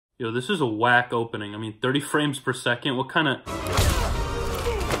Yo, this is a whack opening. I mean, 30 frames per second. What kind of...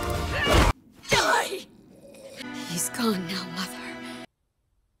 Die! He's gone now, Mother.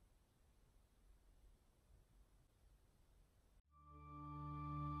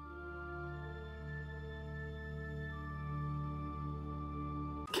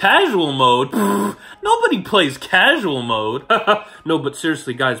 Casual mode? Nobody plays casual mode. No, but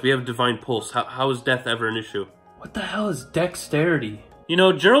seriously, guys, we have Divine Pulse. How is death ever an issue? What the hell is dexterity? You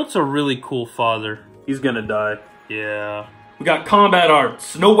know, Gerald's a really cool father. He's gonna die. Yeah. We got combat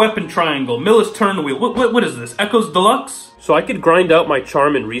arts, no weapon triangle, Millis turn wheel. What is this? Echoes Deluxe? So I could grind out my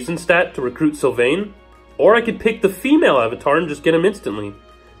charm and reason stat to recruit Sylvain, or I could pick the female avatar and just get him instantly.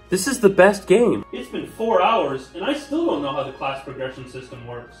 This is the best game. It's been 4 hours, and I still don't know how the class progression system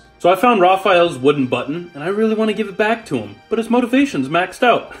works. So I found Raphael's wooden button, and I really want to give it back to him, but his motivation's maxed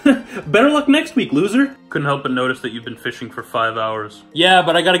out. Better luck next week, loser. Couldn't help but notice that you've been fishing for 5 hours. Yeah,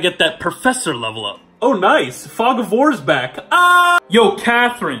 but I gotta get that professor level up. Oh nice, Fog of War's back. Ah! Yo,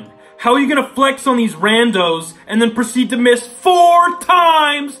 Catherine, how are you gonna flex on these randos and then proceed to miss 4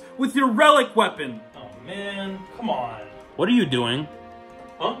 times with your relic weapon? Oh man, come on. What are you doing?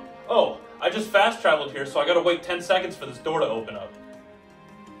 Huh? Oh, I just fast traveled here, so I gotta wait 10 seconds for this door to open up.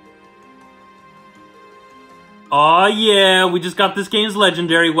 Aw yeah, we just got this game's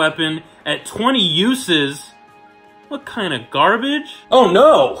legendary weapon at 20 uses. What kind of garbage? Oh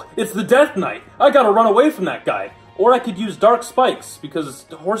no! It's the Death Knight! I gotta run away from that guy. Or I could use Dark Spikes, because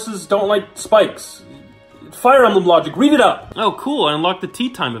horses don't like spikes. Fire Emblem logic, read it up! Oh cool, I unlocked the tea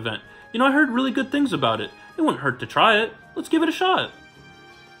time event. You know, I heard really good things about it. It wouldn't hurt to try it. Let's give it a shot.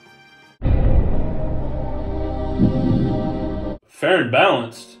 Fair and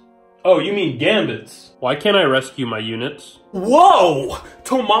balanced. Oh, you mean gambits. Why can't I rescue my units? Whoa!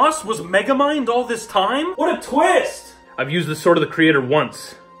 Tomas was Megamind all this time? What a twist! I've used the Sword of the Creator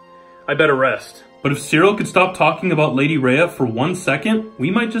once. I better rest. But if Cyril could stop talking about Lady Rhea for 1 second, we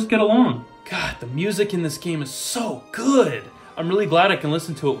might just get along. God, the music in this game is so good. I'm really glad I can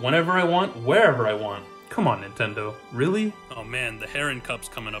listen to it whenever I want, wherever I want. Come on, Nintendo. Really? Oh man, the Heron Cup's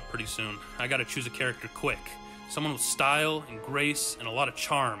coming up pretty soon. I gotta choose a character quick. Someone with style and grace and a lot of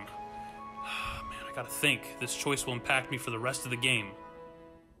charm. Man, I gotta think. This choice will impact me for the rest of the game.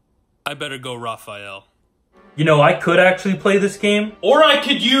 I better go Raphael. You know, I could actually play this game. Or I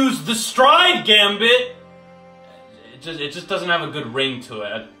could use the Stride Gambit. It just doesn't have a good ring to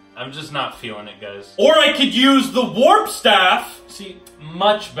it. I'm just not feeling it, guys. Or I could use the Warp Staff. See,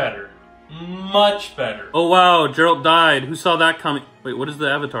 much better. Much better. Oh wow, Gerald died. Who saw that coming? Wait, what is the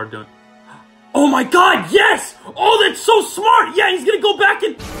avatar doing? Oh my god, yes! Oh, that's so smart! Yeah, he's gonna go back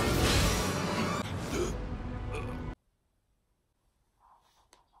and...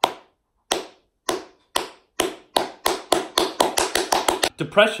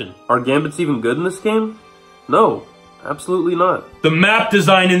 Depression. Are gambits even good in this game? No, absolutely not. The map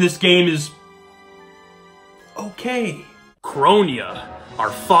design in this game is... okay. Kronia,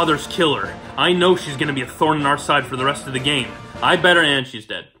 our father's killer. I know she's gonna be a thorn in our side for the rest of the game. I better, and she's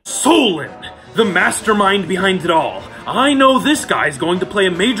dead. Solon, the mastermind behind it all. I know this guy's going to play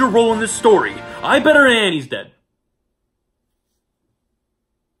a major role in this story. I better, and he's dead.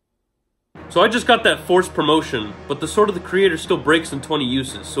 So I just got that forced promotion, but the Sword of the Creator still breaks in 20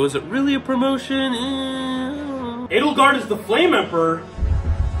 uses, so is it really a promotion? Edelgard is the Flame Emperor?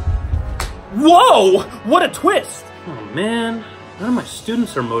 Whoa! What a twist! Oh man, none of my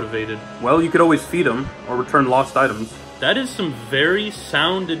students are motivated. Well, you could always feed them, or return lost items. That is some very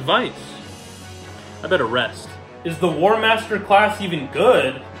sound advice. I better rest. Is the War Master class even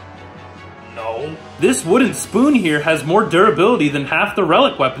good? No. This wooden spoon here has more durability than half the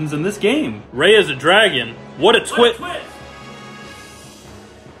relic weapons in this game. Rhea's a dragon. What a twist!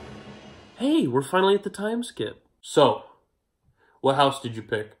 Hey, we're finally at the time skip. So, what house did you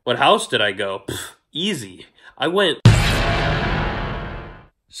pick? What house did I go? Pfft, easy. I went...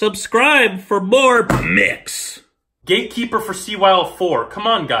 Subscribe for more mix. Gatekeeper for CYL4. Come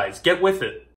on, guys, get with it.